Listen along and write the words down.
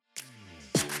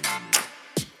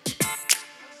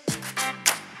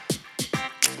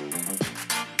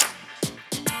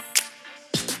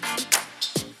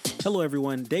Hello,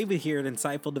 everyone. David here at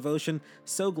Insightful Devotion.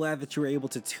 So glad that you were able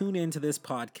to tune into this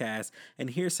podcast and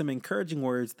hear some encouraging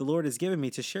words the Lord has given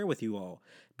me to share with you all.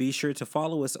 Be sure to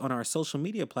follow us on our social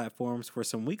media platforms for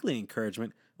some weekly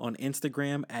encouragement on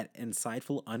Instagram at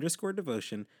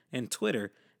Insightful_Devotion and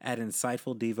Twitter at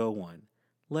InsightfulDevo1.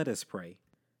 Let us pray.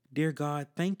 Dear God,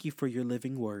 thank you for your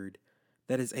living word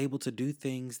that is able to do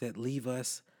things that leave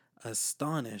us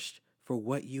astonished for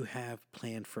what you have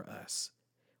planned for us.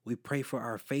 We pray for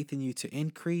our faith in you to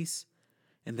increase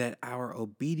and that our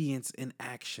obedience in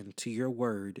action to your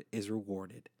word is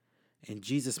rewarded. In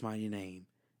Jesus' mighty name,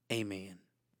 amen.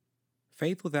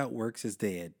 Faith without works is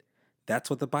dead. That's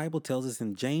what the Bible tells us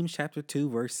in James chapter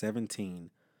 2, verse 17.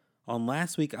 On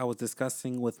last week, I was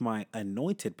discussing with my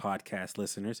anointed podcast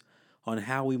listeners on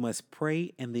how we must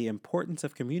pray and the importance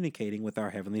of communicating with our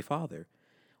Heavenly Father.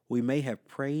 We may have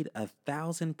prayed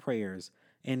 1,000 prayers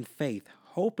in faith,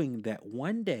 hoping that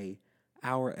one day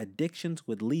our addictions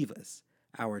would leave us,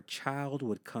 our child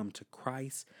would come to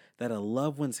Christ, that a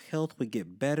loved one's health would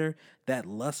get better, that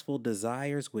lustful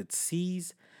desires would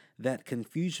cease, that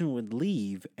confusion would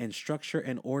leave, and structure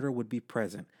and order would be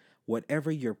present.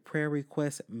 Whatever your prayer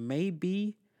request may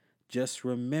be, just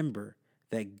remember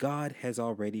that God has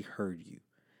already heard you.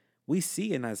 We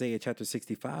see in Isaiah chapter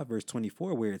 65, verse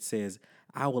 24, where it says,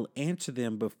 I will answer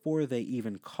them before they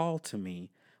even call to me.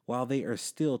 While they are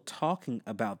still talking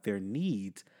about their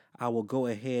needs, I will go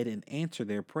ahead and answer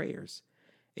their prayers.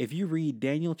 If you read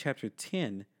Daniel chapter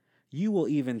 10, you will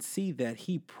even see that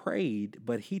he prayed,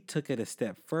 but he took it a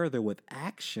step further with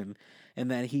action,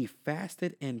 and that he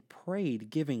fasted and prayed,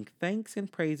 giving thanks and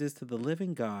praises to the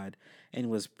living God, and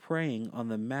was praying on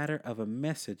the matter of a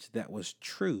message that was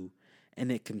true, and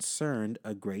it concerned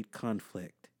a great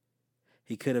conflict.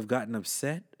 He could have gotten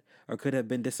upset or could have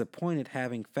been disappointed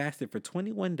having fasted for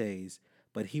 21 days,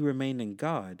 but he remained in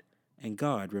God, and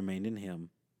God remained in him.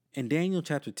 In Daniel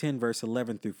chapter 10, verse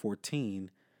 11 through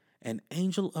 14, an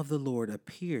angel of the Lord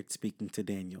appeared speaking to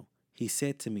Daniel. He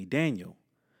said to me, Daniel,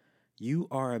 you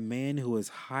are a man who is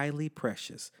highly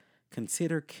precious.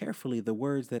 Consider carefully the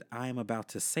words that I am about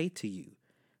to say to you.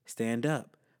 Stand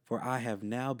up, for I have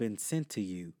now been sent to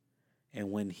you.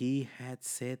 And when he had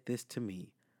said this to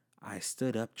me, I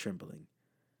stood up trembling.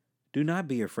 Do not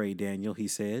be afraid, Daniel, he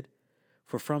said,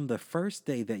 for from the first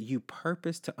day that you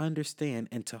purposed to understand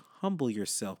and to humble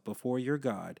yourself before your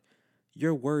God,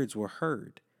 your words were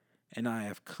heard, and I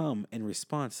have come in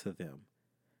response to them.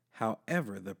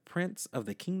 However, the prince of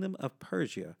the kingdom of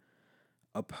Persia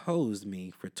opposed me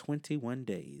for 21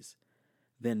 days.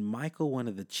 Then Michael, one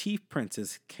of the chief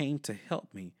princes, came to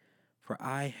help me, for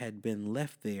I had been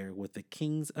left there with the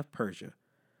kings of Persia.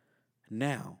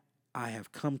 Now I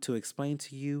have come to explain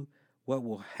to you what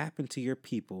will happen to your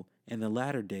people in the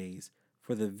latter days,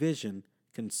 for the vision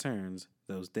concerns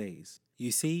those days.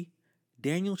 You see,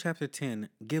 Daniel chapter 10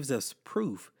 gives us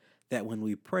proof that when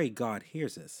we pray, God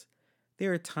hears us.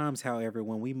 There are times, however,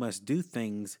 when we must do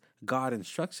things God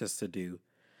instructs us to do,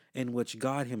 in which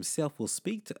God himself will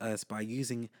speak to us by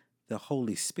using the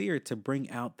Holy Spirit to bring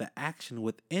out the action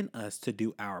within us to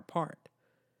do our part.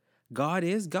 God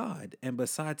is God, and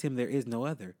besides him there is no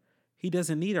other. He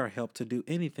doesn't need our help to do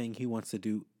anything he wants to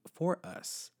do for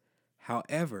us.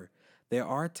 However, there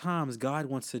are times God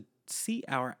wants to see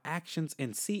our actions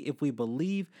and see if we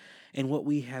believe in what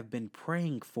we have been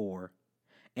praying for.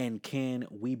 And can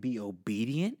we be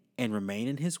obedient and remain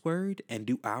in his word and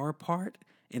do our part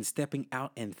in stepping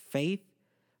out in faith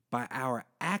by our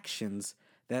actions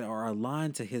that are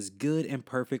aligned to his good and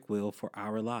perfect will for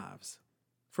our lives?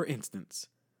 For instance,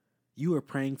 you are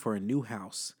praying for a new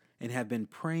house and have been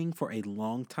praying for a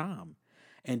long time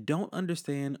and don't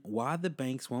understand why the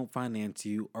banks won't finance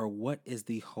you or what is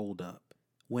the holdup,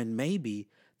 when maybe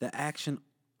the action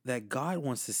that God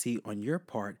wants to see on your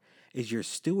part is your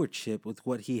stewardship with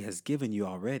what he has given you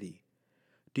already.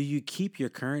 Do you keep your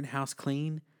current house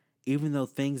clean, even though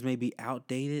things may be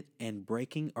outdated and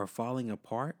breaking or falling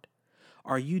apart?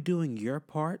 Are you doing your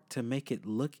part to make it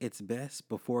look its best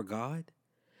before God?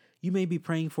 You may be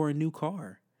praying for a new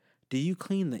car. Do you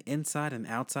clean the inside and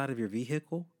outside of your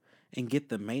vehicle and get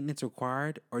the maintenance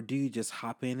required, or do you just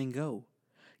hop in and go?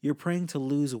 You're praying to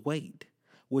lose weight,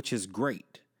 which is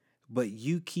great, but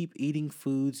you keep eating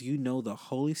foods you know the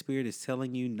Holy Spirit is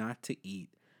telling you not to eat,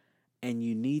 and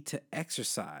you need to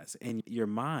exercise, and your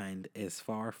mind is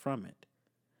far from it.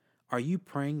 Are you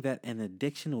praying that an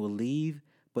addiction will leave,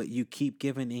 but you keep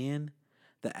giving in?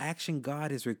 The action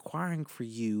God is requiring for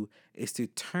you is to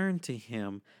turn to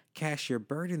him, cast your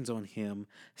burdens on him,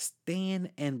 stand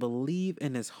and believe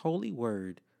in his holy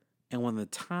word. And when the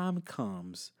time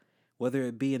comes, whether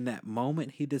it be in that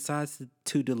moment he decides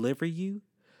to deliver you,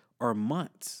 or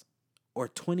months or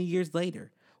 20 years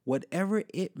later, whatever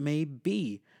it may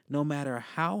be, no matter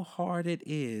how hard it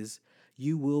is,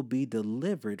 you will be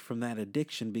delivered from that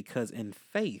addiction because in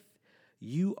faith,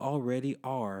 you already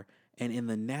are. And in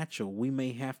the natural, we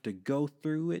may have to go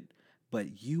through it,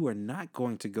 but you are not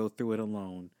going to go through it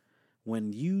alone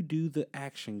when you do the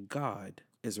action God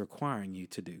is requiring you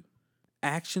to do.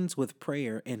 Actions with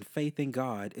prayer and faith in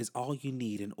God is all you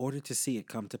need in order to see it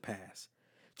come to pass.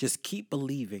 Just keep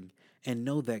believing and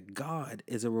know that God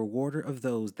is a rewarder of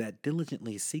those that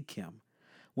diligently seek Him.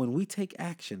 When we take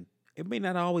action, it may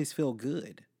not always feel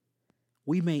good.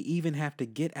 We may even have to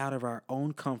get out of our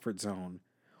own comfort zone.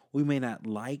 We may not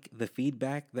like the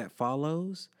feedback that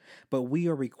follows, but we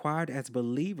are required as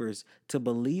believers to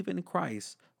believe in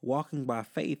Christ, walking by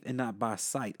faith and not by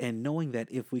sight, and knowing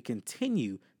that if we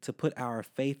continue to put our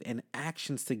faith and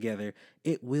actions together,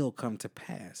 it will come to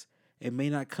pass. It may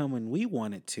not come when we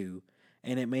want it to,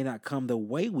 and it may not come the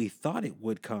way we thought it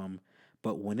would come,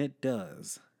 but when it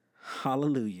does,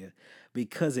 hallelujah,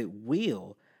 because it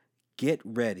will, get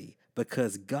ready,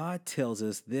 because God tells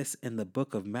us this in the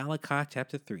book of Malachi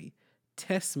chapter 3.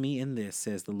 Test me in this,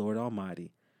 says the Lord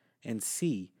Almighty, and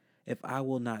see if I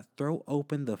will not throw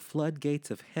open the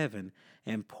floodgates of heaven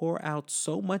and pour out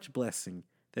so much blessing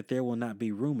that there will not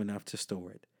be room enough to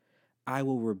store it. I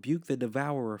will rebuke the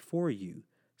devourer for you,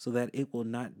 so that it will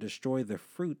not destroy the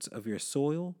fruits of your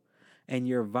soil, and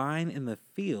your vine in the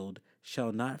field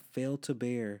shall not fail to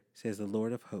bear, says the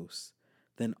Lord of hosts.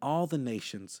 Then all the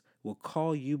nations will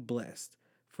call you blessed,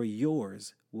 for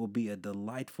yours will be a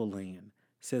delightful land,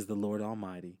 says the Lord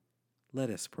Almighty.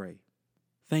 Let us pray.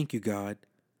 Thank you, God,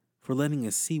 for letting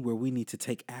us see where we need to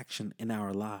take action in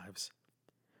our lives.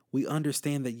 We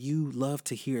understand that you love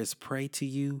to hear us pray to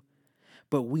you,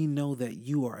 but we know that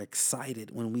you are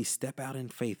excited when we step out in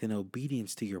faith and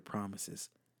obedience to your promises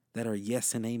that are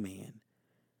yes and amen.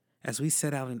 As we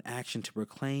set out in action to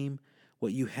proclaim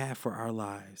what you have for our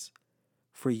lives,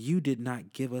 for you did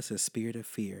not give us a spirit of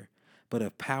fear, but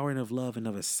of power and of love and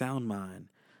of a sound mind.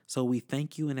 So we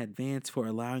thank you in advance for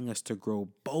allowing us to grow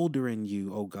bolder in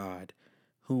you, O God,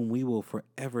 whom we will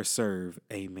forever serve.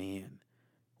 Amen.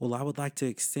 Well, I would like to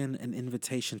extend an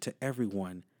invitation to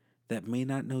everyone that may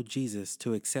not know Jesus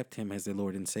to accept him as their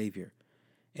Lord and Savior,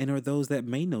 and or those that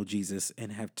may know Jesus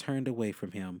and have turned away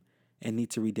from him and need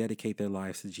to rededicate their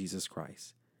lives to Jesus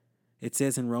Christ. It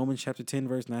says in Romans chapter 10,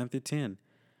 verse 9 through 10,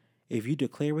 if you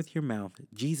declare with your mouth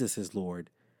Jesus is Lord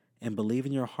and believe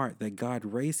in your heart that God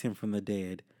raised him from the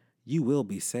dead, you will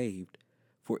be saved.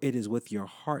 For it is with your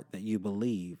heart that you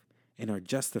believe and are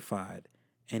justified,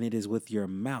 and it is with your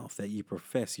mouth that you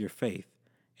profess your faith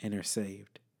and are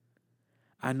saved.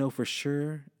 I know for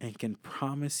sure and can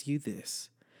promise you this,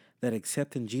 that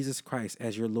accepting Jesus Christ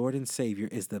as your Lord and Savior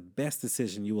is the best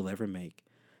decision you will ever make.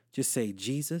 Just say,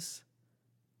 Jesus,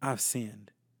 I've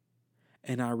sinned,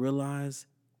 and I realize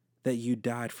that you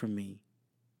died for me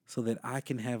so that I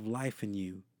can have life in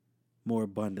you more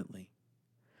abundantly.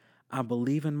 I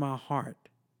believe in my heart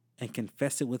and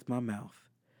confess it with my mouth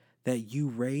that you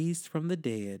raised from the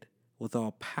dead with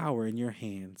all power in your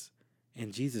hands.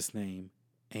 In Jesus' name,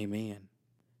 amen.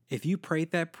 If you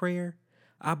prayed that prayer,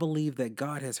 I believe that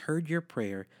God has heard your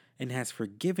prayer and has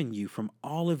forgiven you from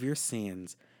all of your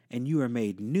sins, and you are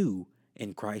made new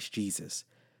in Christ Jesus.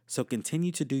 So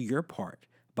continue to do your part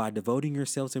by devoting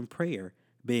yourselves in prayer,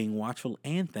 being watchful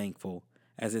and thankful,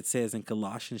 as it says in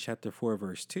Colossians chapter 4,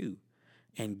 verse 2.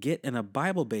 And get in a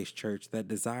Bible-based church that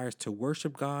desires to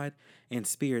worship God in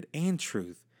spirit and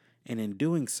truth. And in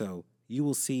doing so, you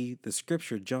will see the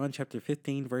scripture John chapter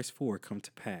 15, verse 4 come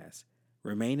to pass.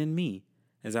 Remain in me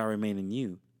as I remain in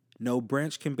you. No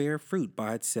branch can bear fruit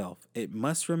by itself. It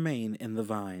must remain in the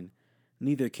vine.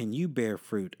 Neither can you bear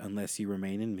fruit unless you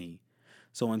remain in me.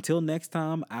 So until next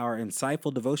time, our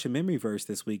insightful devotion memory verse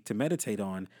this week to meditate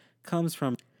on comes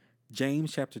from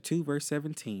James chapter 2, verse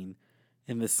 17.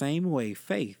 In the same way,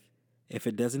 faith, if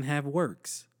it doesn't have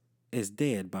works, is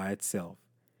dead by itself.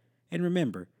 And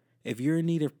remember, if you're in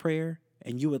need of prayer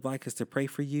and you would like us to pray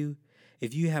for you,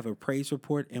 if you have a praise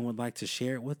report and would like to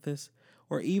share it with us,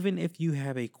 or even if you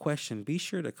have a question, be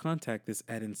sure to contact us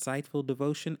at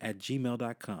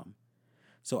insightfuldevotion@gmail.com.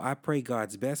 So I pray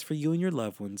God's best for you and your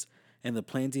loved ones and the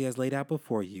plans he has laid out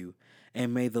before you.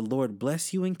 And may the Lord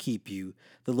bless you and keep you.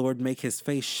 The Lord make his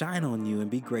face shine on you and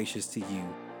be gracious to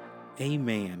you.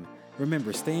 Amen.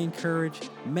 Remember, stay encouraged,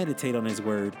 meditate on his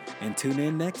word, and tune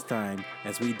in next time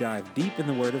as we dive deep in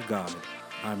the word of God.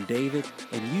 I'm David,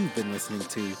 and you've been listening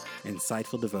to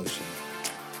Insightful Devotion.